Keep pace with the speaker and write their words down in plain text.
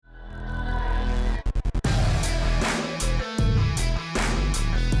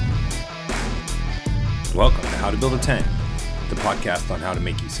How to Build a Tent, the podcast on how to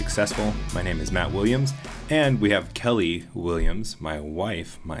make you successful. My name is Matt Williams, and we have Kelly Williams, my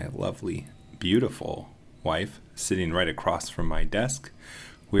wife, my lovely, beautiful wife, sitting right across from my desk.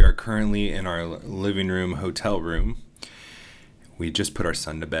 We are currently in our living room, hotel room. We just put our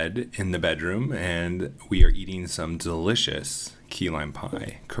son to bed in the bedroom, and we are eating some delicious key lime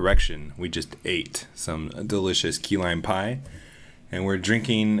pie. Correction, we just ate some delicious key lime pie, and we're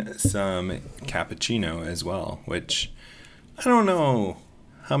drinking some cappuccino as well, which I don't know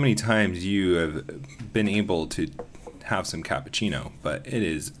how many times you have been able to have some cappuccino, but it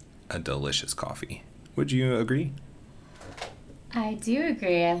is a delicious coffee. Would you agree? I do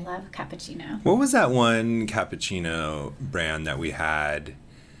agree. I love cappuccino. What was that one cappuccino brand that we had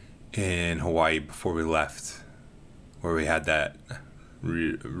in Hawaii before we left, where we had that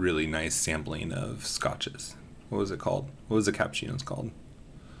really nice sampling of scotches? What was it called? What was the cappuccino's called?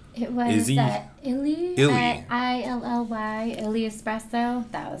 It was Illy. Illy. I-L-L-Y. Illy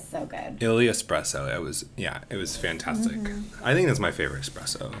Espresso. That was so good. Illy Espresso. It was fantastic. Mm-hmm. I think that's my favorite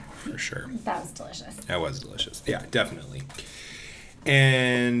espresso for sure. That was delicious. That was delicious. Yeah, definitely.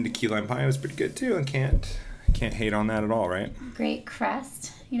 And key lime pie was pretty good too. I can't hate on that at all, right? Great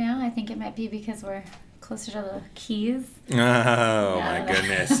crust. I think it might be because we're closer to the Keys. Oh, my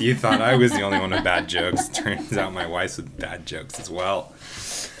goodness. You thought I was the only one with bad jokes. Turns out my wife's with bad jokes as well.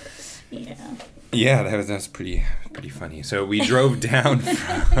 Yeah. Yeah, that was pretty funny. So we drove down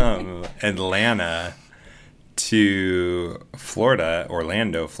from Atlanta to Florida,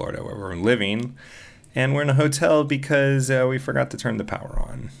 Orlando, Florida, where we're living. And we're in a hotel because we forgot to turn the power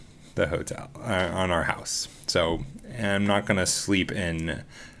on the hotel, on our house. So I'm not going to sleep in,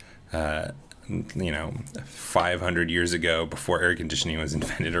 500 years ago before air conditioning was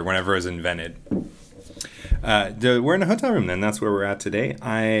invented or whenever it was invented. We're in a hotel room then. That's where we're at today.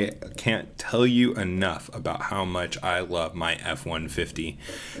 I can't tell you enough about how much I love my F-150.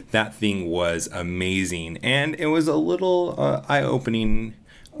 That thing was amazing. And it was a little eye-opening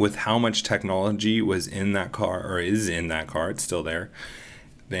with how much technology was in that car, or is in that car. It's still there.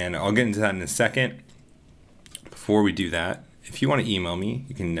 Then I'll get into that in a second. Before we do that, if you want to email me,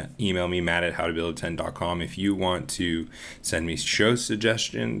 you can email me, matt@howtobuildatent.com. If you want to send me show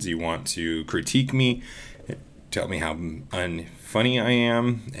suggestions, you want to critique me, tell me how unfunny I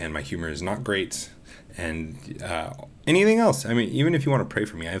am, and my humor is not great, and anything else. I mean, even if you want to pray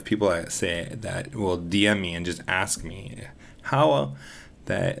for me, I have people that will DM me and just ask me how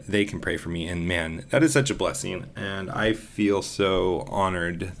that they can pray for me, and man, that is such a blessing, and I feel so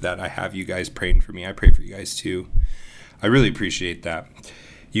honored that I have you guys praying for me. I pray for you guys too. I really appreciate that.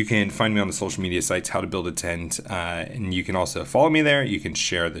 You can find me on the social media sites, How to Build a Tent, and you can also follow me there. You can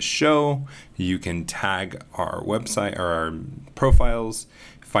share the show. You can tag our website or our profiles.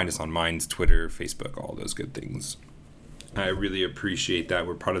 Find us on Minds, Twitter, Facebook, all those good things. I really appreciate that.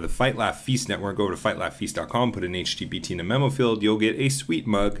 We're part of the Fight Laugh Feast Network. Go over to fightlaughfeast.com, put an HTBT in a memo field. You'll get a sweet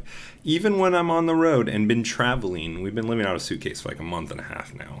mug. Even when I'm on the road and been traveling, we've been living out of a suitcase for like a month and a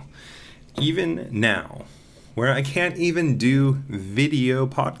half now. Even now, where I can't even do video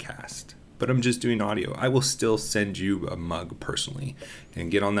podcast, but I'm just doing audio, I will still send you a mug personally. And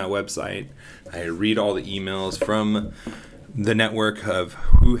get on that website. I read all the emails from the network of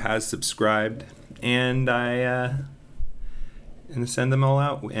who has subscribed, and I send them all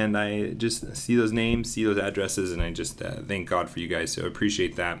out, and I just see those names, see those addresses, and I just thank God for you guys. So I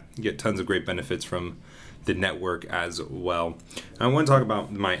appreciate that. You get tons of great benefits from the network as well. I want to talk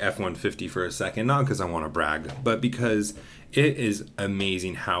about my F-150 for a second, not because I want to brag, but because it is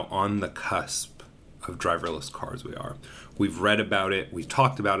amazing how on the cusp of driverless cars we are. We've read about it. We've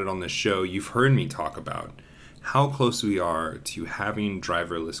talked about it on the show. You've heard me talk about how close we are to having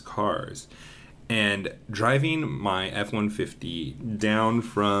driverless cars. And driving my F-150 down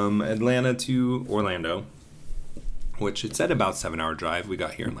from Atlanta to Orlando, which it said about 7-hour drive. We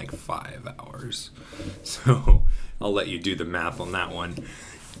got here in like 5 hours. So I'll let you do the math on that one.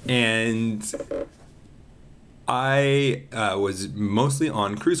 And I was mostly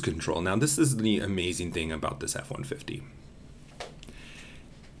on cruise control. Now, this is the amazing thing about this F-150.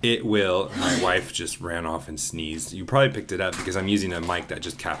 My wife just ran off and sneezed. You probably picked it up because I'm using a mic that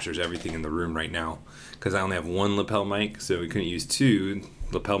just captures everything in the room right now. Because I only have one lapel mic, so we couldn't use two.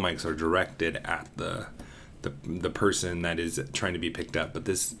 Lapel mics are directed at the person that is trying to be picked up. But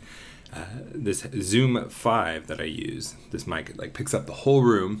this Zoom 5 that I use, this mic picks up the whole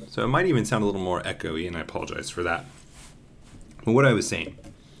room. So it might even sound a little more echoey, and I apologize for that. But what I was saying,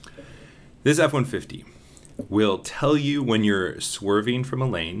 this F-150 will tell you when you're swerving from a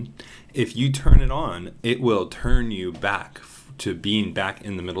lane. If you turn it on, it will turn you back to being back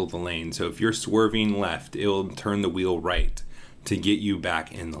in the middle of the lane. So if you're swerving left, it'll turn the wheel right to get you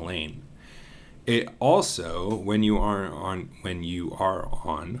back in the lane. It also, when you are on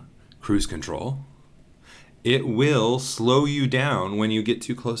cruise control, it will slow you down when you get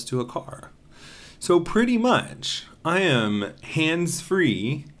too close to a car. So pretty much, I am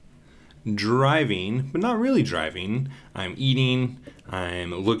hands-free driving, but not really driving. I'm eating,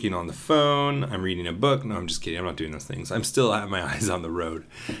 I'm looking on the phone, I'm reading a book. No, I'm just kidding. I'm not doing those things. I'm still have my eyes on the road.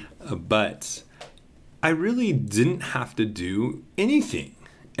 But I really didn't have to do anything.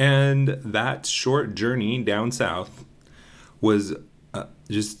 And that short journey down south was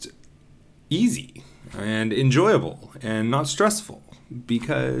just easy and enjoyable and not stressful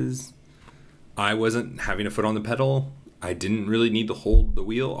because I wasn't having a foot on the pedal. I didn't really need to hold the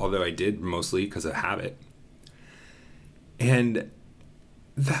wheel, although I did mostly because of habit. And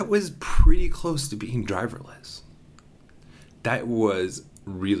that was pretty close to being driverless. That was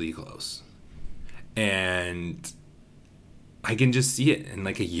really close. And I can just see it in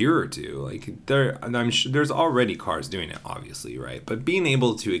like a year or two. Like I'm sure there's already cars doing it, obviously, right? But being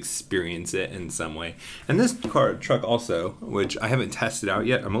able to experience it in some way. And this truck also, which I haven't tested out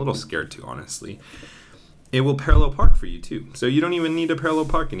yet, I'm a little scared to, honestly. It will parallel park for you too. So you don't even need to parallel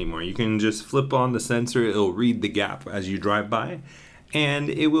park anymore. You can just flip on the sensor. It'll read the gap as you drive by, and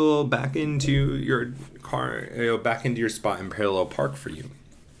it will back into your car, back into your spot and parallel park for you,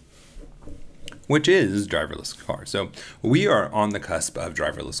 which is driverless car. So we are on the cusp of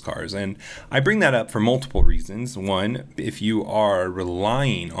driverless cars. And I bring that up for multiple reasons. One, if you are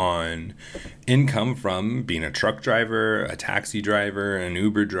relying on income from being a truck driver, a taxi driver, an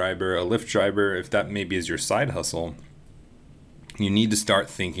Uber driver, a Lyft driver, if that maybe is your side hustle, you need to start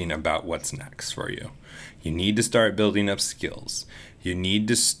thinking about what's next for you. You need to start building up skills. You need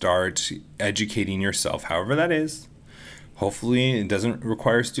to start educating yourself, however that is. Hopefully it doesn't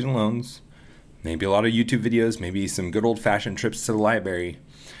require student loans. Maybe a lot of YouTube videos, maybe some good old-fashioned trips to the library.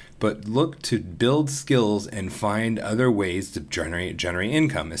 But look to build skills and find other ways to generate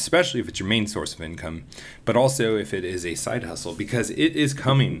income, especially if it's your main source of income, but also if it is a side hustle, because it is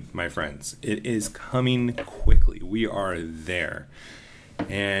coming, my friends. It is coming quickly. We are there.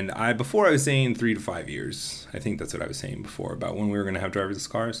 And before I was saying 3 to 5 years. I think that's what I was saying before about when we were going to have driverless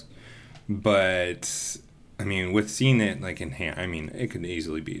cars. But I mean, with seeing it like in hand, I mean, it could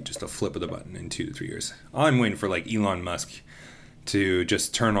easily be just a flip of the button in 2 to 3 years. I'm waiting for like Elon Musk to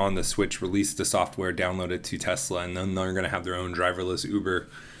just turn on the switch, release the software, download it to Tesla, and then they're going to have their own driverless Uber,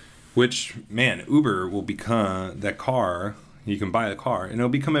 which, man, Uber will become that car. You can buy a car, and it'll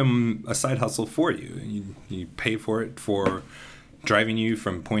become a side hustle for you. You pay for it for driving you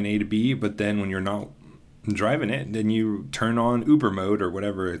from point A to B, but then when you're not driving it, then you turn on Uber mode or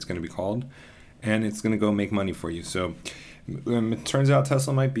whatever it's going to be called, and it's going to go make money for you. So it turns out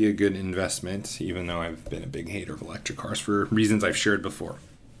Tesla might be a good investment, even though I've been a big hater of electric cars for reasons I've shared before.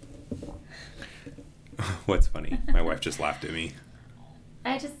 What's funny? My wife just laughed at me.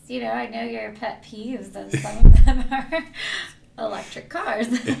 I just, I know your pet peeves, and some of them are electric cars.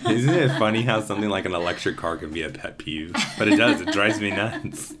 Isn't it funny how something like an electric car can be a pet peeve? But it does. It drives me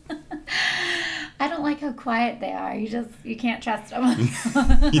nuts. I don't like how quiet they are. You can't trust them.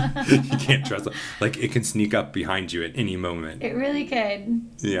 You can't trust them. Like, it can sneak up behind you at any moment. It really could.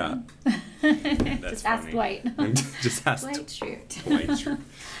 Yeah. Just ask Dwight. Just ask Dwight Schrute. Dwight Schrute.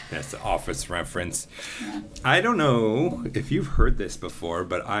 That's the Office reference. Yeah. I don't know if you've heard this before,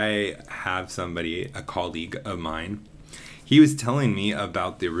 but I have a colleague of mine. He was telling me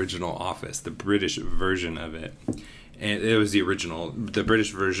about the original Office, the British version of it. And it was the original. The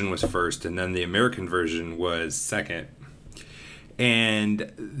British version was first, and then the American version was second.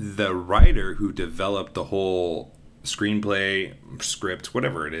 And the writer who developed the whole screenplay, script,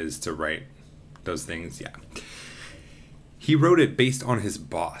 whatever it is to write those things, he wrote it based on his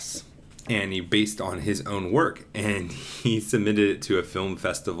boss. And he based on his own work. And he submitted it to a film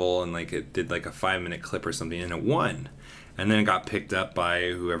festival, and it did a 5-minute clip or something, and it won. And then it got picked up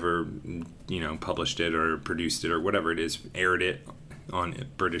by whoever, published it or produced it or whatever it is, aired it on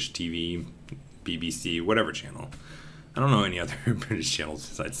British TV, BBC, whatever channel. I don't know any other British channels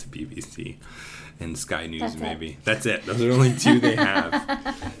besides the BBC and Sky News, maybe. That's it. Those are the only 2 they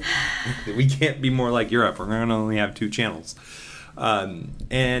have. We can't be more like Europe. We're going to only have 2 channels. But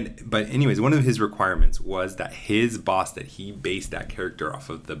anyways, one of his requirements was that his boss that he based that character off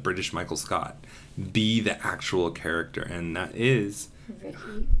of, the British Michael Scott, be the actual character, and that is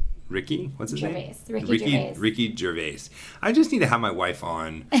Ricky. What's his name? Gervais. Ricky Gervais. I just need to have my wife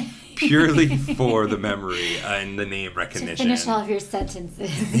on purely for the memory and the name recognition. To finish all of your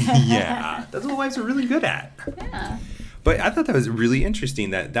sentences. Yeah, that's what wives are really good at. Yeah. But I thought that was really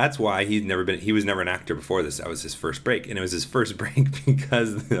interesting that's why he was never an actor before this. That was his first break. And it was his first break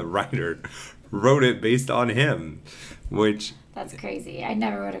because the writer wrote it based on him, which... That's crazy. I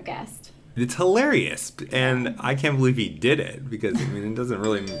never would have guessed. It's hilarious. And I can't believe he did it because, it doesn't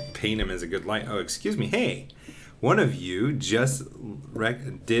really paint him as a good light. Oh, excuse me. Hey, one of you just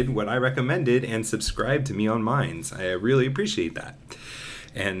did what I recommended and subscribed to me on Minds. I really appreciate that.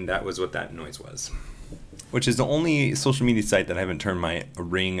 And that was what that noise was. Which is the only social media site that I haven't turned my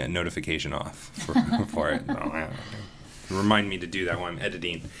Ring notification off for it. Remind me to do that while I'm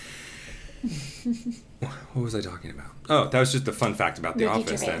editing. What was I talking about? Oh, that was just a fun fact about The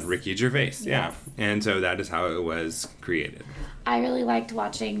Office then. Ricky Gervais, yes. Yeah. And so that is how it was created. I really liked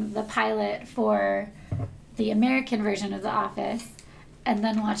watching the pilot for the American version of The Office and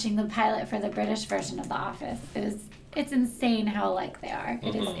then watching the pilot for the British version of The Office. It's insane how alike they are.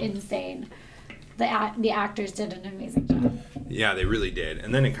 It is insane. The actors did an amazing job. Yeah, they really did.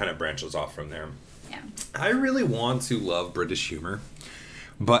 And then it kind of branches off from there. Yeah. I really want to love British humor,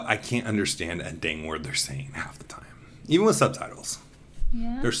 but I can't understand a dang word they're saying half the time. Even with subtitles.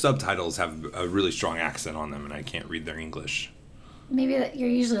 Yeah. Their subtitles have a really strong accent on them, and I can't read their English. Maybe you're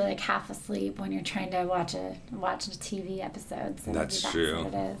usually like half asleep when you're trying to watch a TV episode. So that's true.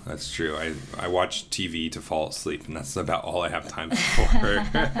 What it is. That's true. I watch TV to fall asleep, and that's about all I have time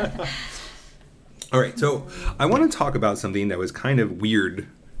for. All right, so I want to talk about something that was kind of weird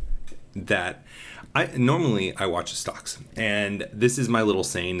that normally I watch the stocks, and this is my little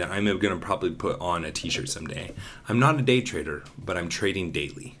saying that I'm going to probably put on a t-shirt someday. I'm not a day trader, but I'm trading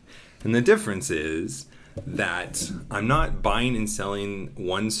daily. And the difference is that I'm not buying and selling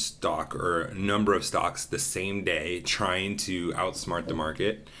one stock or a number of stocks the same day trying to outsmart the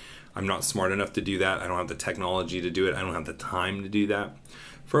market. I'm not smart enough to do that. I don't have the technology to do it. I don't have the time to do that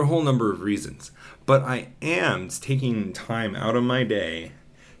for a whole number of reasons. But I am taking time out of my day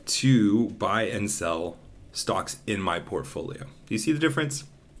to buy and sell stocks in my portfolio. Do you see the difference?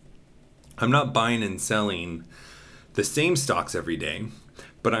 I'm not buying and selling the same stocks every day,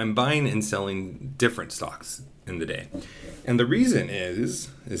 but I'm buying and selling different stocks in the day. And the reason is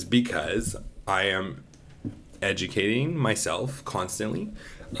because I am educating myself constantly.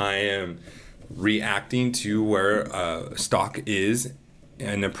 I am reacting to where a stock is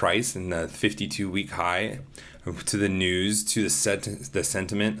in the price in the 52-week high, to the news, to the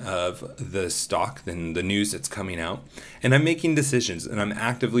sentiment of the stock, then the news that's coming out. And I'm making decisions, and I'm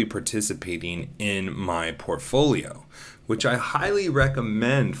actively participating in my portfolio, which I highly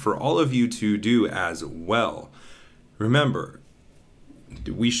recommend for all of you to do as well. Remember,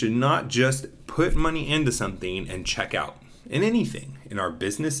 we should not just put money into something and check out in anything, in our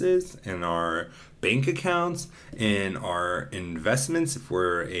businesses, in our bank accounts, in our investments, if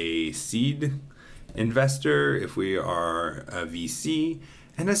we're a seed investor, if we are a VC,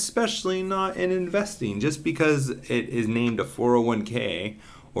 and especially not in investing just because it is named a 401k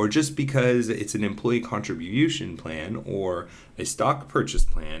or just because it's an employee contribution plan or a stock purchase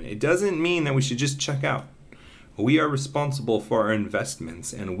plan. It doesn't mean that we should just check out. We are responsible for our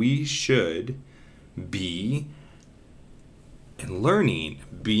investments, and we should be learning,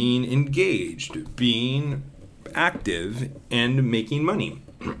 being engaged, being active, and making money.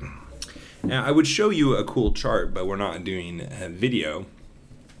 Now, I would show you a cool chart, but we're not doing a video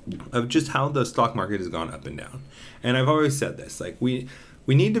of just how the stock market has gone up and down. And I've always said this, like we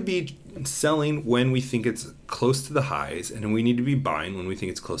need to be selling when we think it's close to the highs, and we need to be buying when we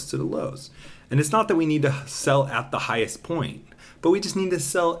think it's close to the lows. And it's not that we need to sell at the highest point, but we just need to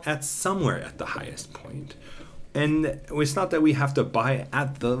sell at somewhere at the highest point. And it's not that we have to buy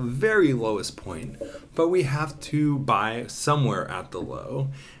at the very lowest point, but we have to buy somewhere at the low.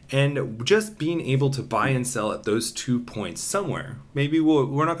 And just being able to buy and sell at those 2 points somewhere. Maybe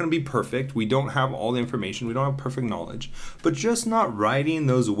we're not going to be perfect. We don't have all the information. We don't have perfect knowledge. But just not riding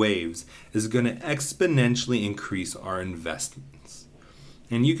those waves is going to exponentially increase our investments.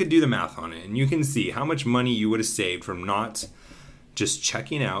 And you could do the math on it, and you can see how much money you would have saved from not just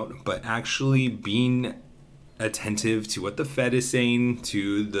checking out, but actually being attentive to what the Fed is saying,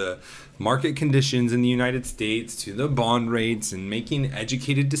 to the market conditions in the United States, to the bond rates, and making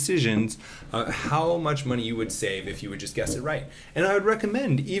educated decisions, how much money you would save if you would just guess it right. And I would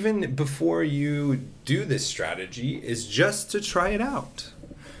recommend, even before you do this strategy, is just to try it out.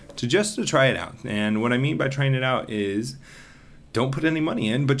 To try it out. And what I mean by trying it out is don't put any money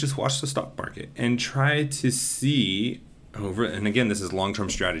in, but just watch the stock market and try to see over. And again, this is long-term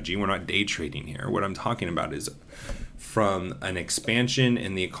strategy. We're not day trading here. What I'm talking about is from an expansion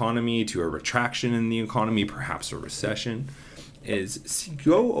in the economy to a retraction in the economy, perhaps a recession. is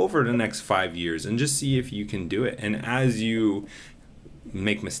go over the next 5 years and just see if you can do it. And as you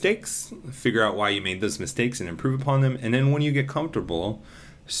make mistakes, figure out why you made those mistakes and improve upon them. And then when you get comfortable,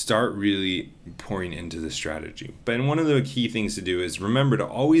 start really pouring into the strategy. But one of the key things to do is remember to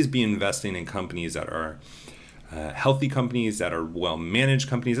always be investing in companies that are healthy companies, that are well-managed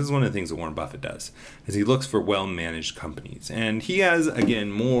companies. This is one of the things that Warren Buffett does, is he looks for well-managed companies. And he has,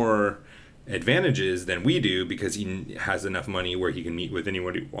 again, more advantages than we do because he has enough money where he can meet with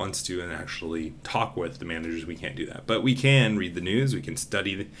anyone he wants to and actually talk with the managers. We can't do that. But we can read the news, we can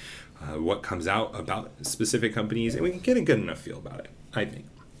study what comes out about specific companies, and we can get a good enough feel about it, I think.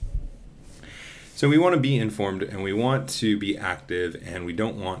 So we want to be informed and we want to be active, and we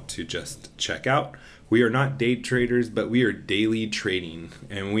don't want to just check out. We are not day traders, but we are daily trading,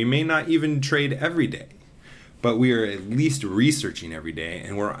 and we may not even trade every day, but we are at least researching every day,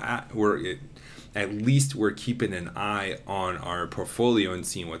 and we're keeping an eye on our portfolio and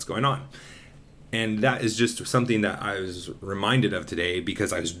seeing what's going on. And that is just something that I was reminded of today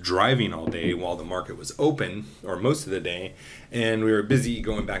because I was driving all day while the market was open, or most of the day, and we were busy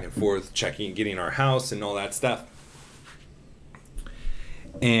going back and forth, checking, getting our house and all that stuff.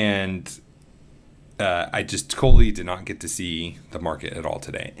 And I just totally did not get to see the market at all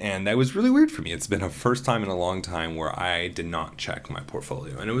today. And that was really weird for me. It's been a first time in a long time where I did not check my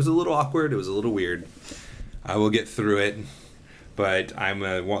portfolio. And it was a little awkward. It was a little weird. I will get through it. But I'm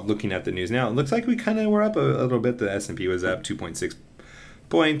looking at the news now. It looks like we kind of were up a little bit. The S&P was up 2.6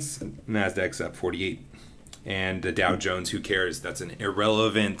 points. NASDAQ's up 48. And the Dow Jones, who cares? That's an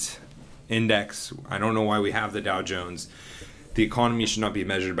irrelevant index. I don't know why we have the Dow Jones. The economy should not be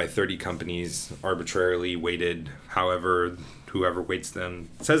measured by 30 companies arbitrarily weighted, however, whoever weights them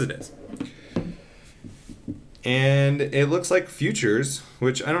says it is. And it looks like futures,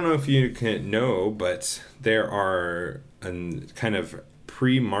 which I don't know if you can know, but there are kind of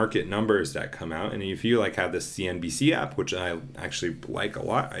pre-market numbers that come out. And if you have the CNBC app, which I actually like a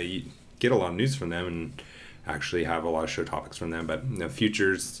lot, I get a lot of news from them and actually have a lot of show topics from them. But the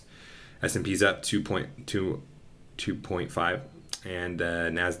futures, S&P's up 2.5, and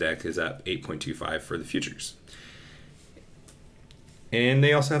NASDAQ is up 8.25 for the futures. And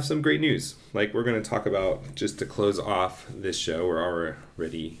they also have some great news. Like we're going to talk about, just to close off this show, we're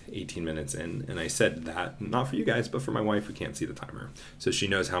already 18 minutes in, and I said that, not for you guys, but for my wife who can't see the timer. So she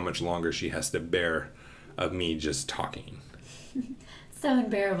knows how much longer she has to bear of me just talking. So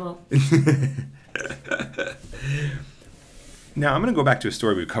unbearable. Now, I'm going to go back to a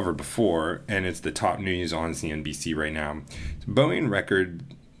story we covered before, and it's the top news on CNBC right now. Boeing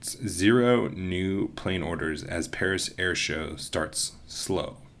records 0 new plane orders as Paris Air Show starts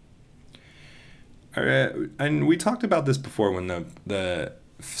slow. And we talked about this before when the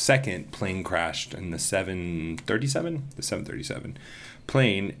second plane crashed in the 737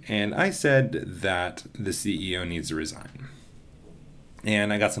 plane, and I said that the CEO needs to resign.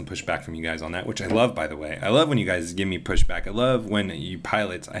 And I got some pushback from you guys on that, which I love, by the way. I love when you guys give me pushback. I love when you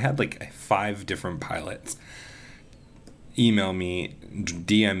pilots, I had 5 different pilots email me,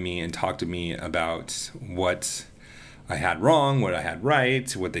 DM me, and talk to me about what I had wrong, what I had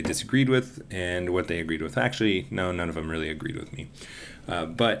right, what they disagreed with, and what they agreed with. Actually, no, none of them really agreed with me.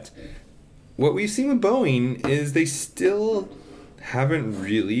 But what we've seen with Boeing is they still haven't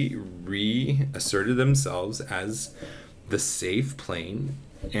really reasserted themselves as the safe plane,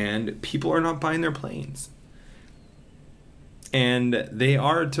 and people are not buying their planes. And they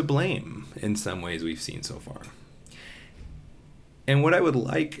are to blame in some ways we've seen so far. And what I would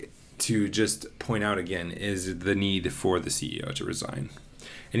like to just point out again is the need for the CEO to resign.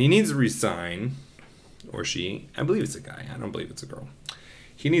 And he needs to resign, or she, I believe it's a guy, I don't believe it's a girl.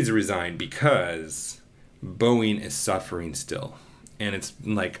 He needs to resign because Boeing is suffering still. And it's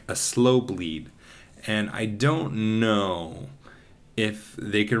like a slow bleed. And I don't know if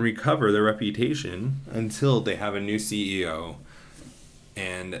they can recover their reputation until they have a new CEO.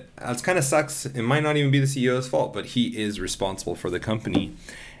 And that kind of sucks. It might not even be the CEO's fault, but he is responsible for the company.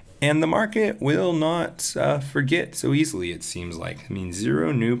 And the market will not forget so easily, it seems like. I mean,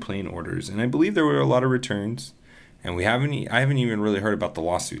 0 new plane orders. And I believe there were a lot of returns. And I haven't even really heard about the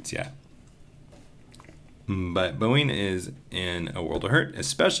lawsuits yet. But Boeing is in a world of hurt,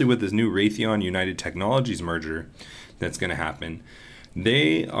 especially with this new Raytheon United Technologies merger that's going to happen.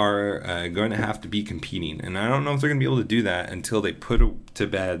 They are going to have to be competing, and I don't know if they're going to be able to do that until they put to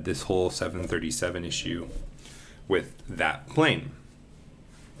bed this whole 737 issue with that plane.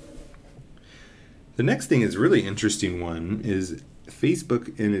 The next thing is a really interesting one is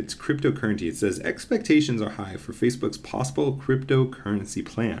Facebook and its cryptocurrency. It says expectations are high for Facebook's possible cryptocurrency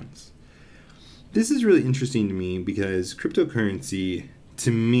plans. This is really interesting to me because cryptocurrency,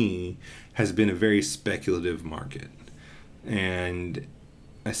 to me, has been a very speculative market. And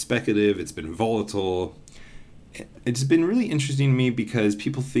it's been volatile. It's been really interesting to me because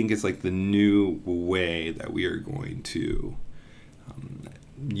people think it's like the new way that we are going to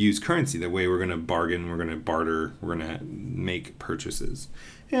use currency, the way we're going to bargain, we're going to barter, we're going to make purchases.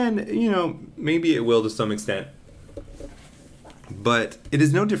 And, maybe it will to some extent. But it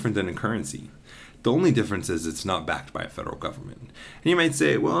is no different than a currency. The only difference is it's not backed by a federal government. And you might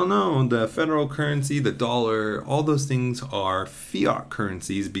say, well, no, the federal currency, the dollar, all those things are fiat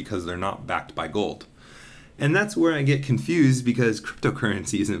currencies because they're not backed by gold. And that's where I get confused because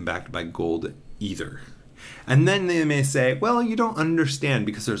cryptocurrency isn't backed by gold either. And then they may say, well, you don't understand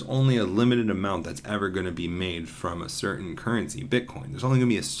because there's only a limited amount that's ever going to be made from a certain currency, Bitcoin. There's only going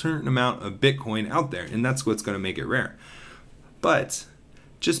to be a certain amount of Bitcoin out there, and that's what's going to make it rare. But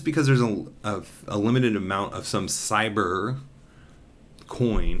just because there's a limited amount of some cyber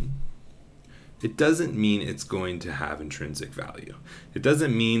coin, it doesn't mean it's going to have intrinsic value. It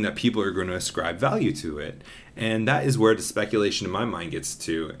doesn't mean that people are going to ascribe value to it. And that is where the speculation in my mind gets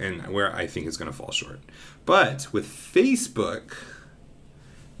to and where I think it's going to fall short. But with Facebook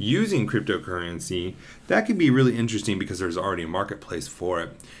using cryptocurrency, that could be really interesting because there's already a marketplace for it.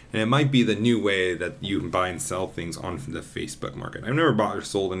 And it might be the new way that you can buy and sell things on the Facebook market. I've never bought or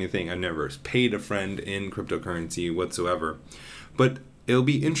sold anything. I've never paid a friend in cryptocurrency whatsoever. But it'll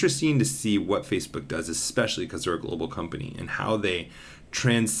be interesting to see what Facebook does, especially because they're a global company, and how they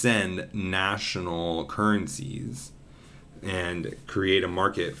transcend national currencies and create a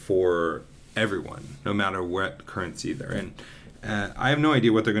market for everyone, no matter what currency they're in. I have no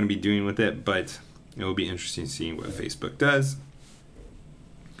idea what they're going to be doing with it, but it will be interesting seeing what Facebook does.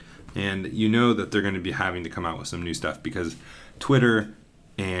 And that they're going to be having to come out with some new stuff because Twitter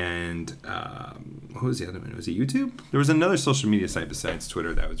and what was the other one? Was it YouTube? There was another social media site besides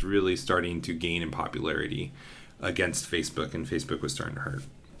Twitter that was really starting to gain in popularity against Facebook, and Facebook was starting to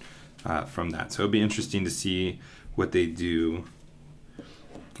hurt from that. So it'll be interesting to see what they do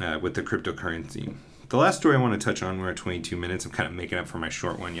with the cryptocurrency. The last story I want to touch on, we're at 22 minutes. I'm kind of making up for my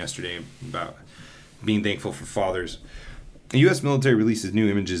short one yesterday about being thankful for fathers. The U.S. military releases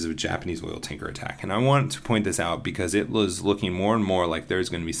new images of a Japanese oil tanker attack. And I want to point this out because it was looking more and more like there's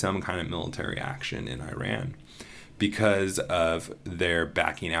going to be some kind of military action in Iran because of their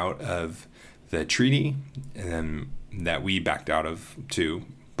backing out of the treaty that we backed out of too.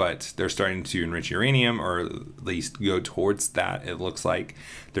 But they're starting to enrich uranium, or at least go towards that, it looks like.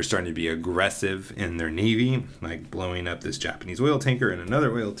 They're starting to be aggressive in their navy, like blowing up this Japanese oil tanker and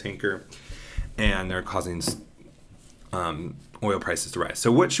another oil tanker. And they're causing oil prices to rise.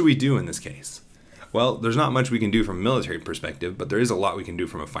 So what should we do in this case? Well, there's not much we can do from a military perspective, but there is a lot we can do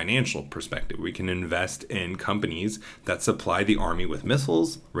from a financial perspective. We can invest in companies that supply the army with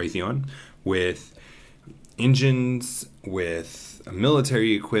missiles, Raytheon, with engines, with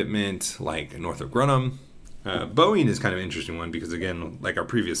military equipment like Northrop Grumman. Boeing is kind of an interesting one because, again, like our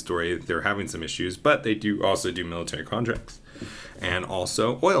previous story, they're having some issues, but they do also do military contracts. And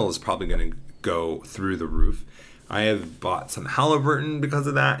also, oil is probably going to go through the roof. I have bought some Halliburton because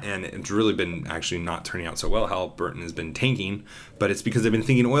of that, and it's really been actually not turning out so well. Halliburton has been tanking, but it's because they've been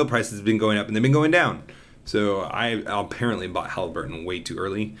thinking oil prices have been going up and they've been going down. So I apparently bought Halliburton way too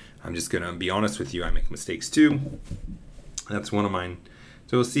early. I'm just going to be honest with you. I make mistakes too. That's one of mine.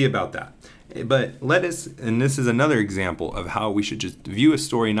 So we'll see about that. But and this is another example of how we should just view a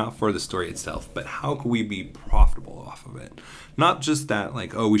story not for the story itself, but how can we be profitable off of it? Not just that,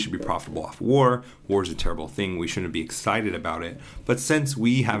 like, we should be profitable off war. War is a terrible thing. We shouldn't be excited about it. But since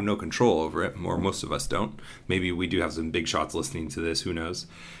we have no control over it, or most of us don't, maybe we do have some big shots listening to this, who knows?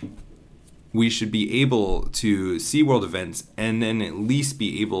 We should be able to see world events and then at least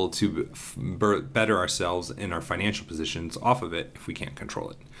be able to better ourselves in our financial positions off of it if we can't control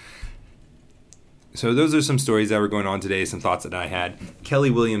it. So those are some stories that were going on today, some thoughts that I had. Kelly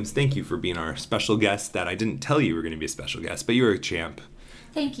Williams, thank you for being our special guest that I didn't tell you were going to be a special guest, but you were a champ.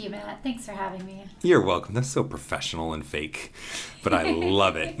 Thank you, Matt. Thanks for having me. You're welcome. That's so professional and fake, but I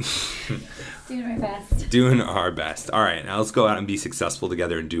love it. Doing my best. Doing our best. All right, now let's go out and be successful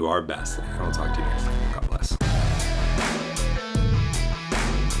together and do our best. And I'll talk to you next time.